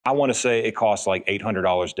I want to say it costs like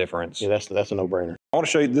 $800 difference. Yeah, that's a no-brainer. I want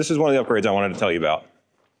to show you, this is one of the upgrades I wanted to tell you about.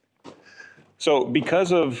 So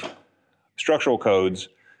because of structural codes,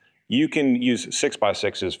 you can use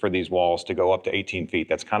 6x6s for these walls to go up to 18 feet.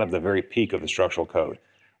 That's kind of the very peak of the structural code.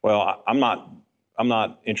 Well, I'm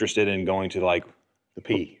not interested in going to like The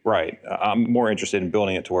P. right. I'm more interested in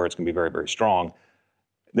building it to where it's going to be very, very strong.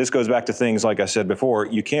 This goes back to things like I said before,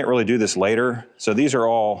 you can't really do this later. So these are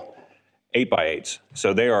all 8x8s.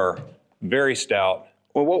 So they are very stout.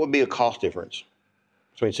 Well, what would be a cost difference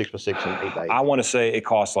between 6x6 and 8x8? I want to say it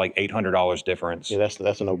costs like $800 difference. Yeah,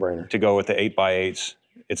 that's a no-brainer. To go with the 8x8s.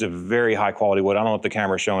 It's a very high quality wood. I don't know if the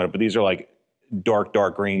camera's showing it, but these are like dark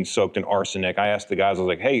green soaked in arsenic. I asked the guys, I was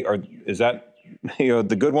like, hey, is that,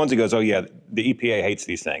 the good ones? He goes, oh yeah, the EPA hates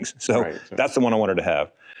these things. So Right. That's the one I wanted to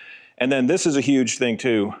have. And then this is a huge thing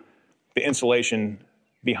too, the insulation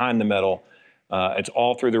behind the metal. It's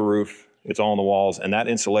all through the roof. It's all on the walls. And that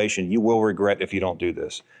insulation, you will regret if you don't do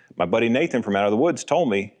this. My buddy Nathan from Out of the Woods told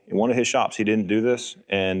me in one of his shops he didn't do this,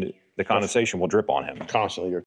 and the condensation will drip on him. Constantly.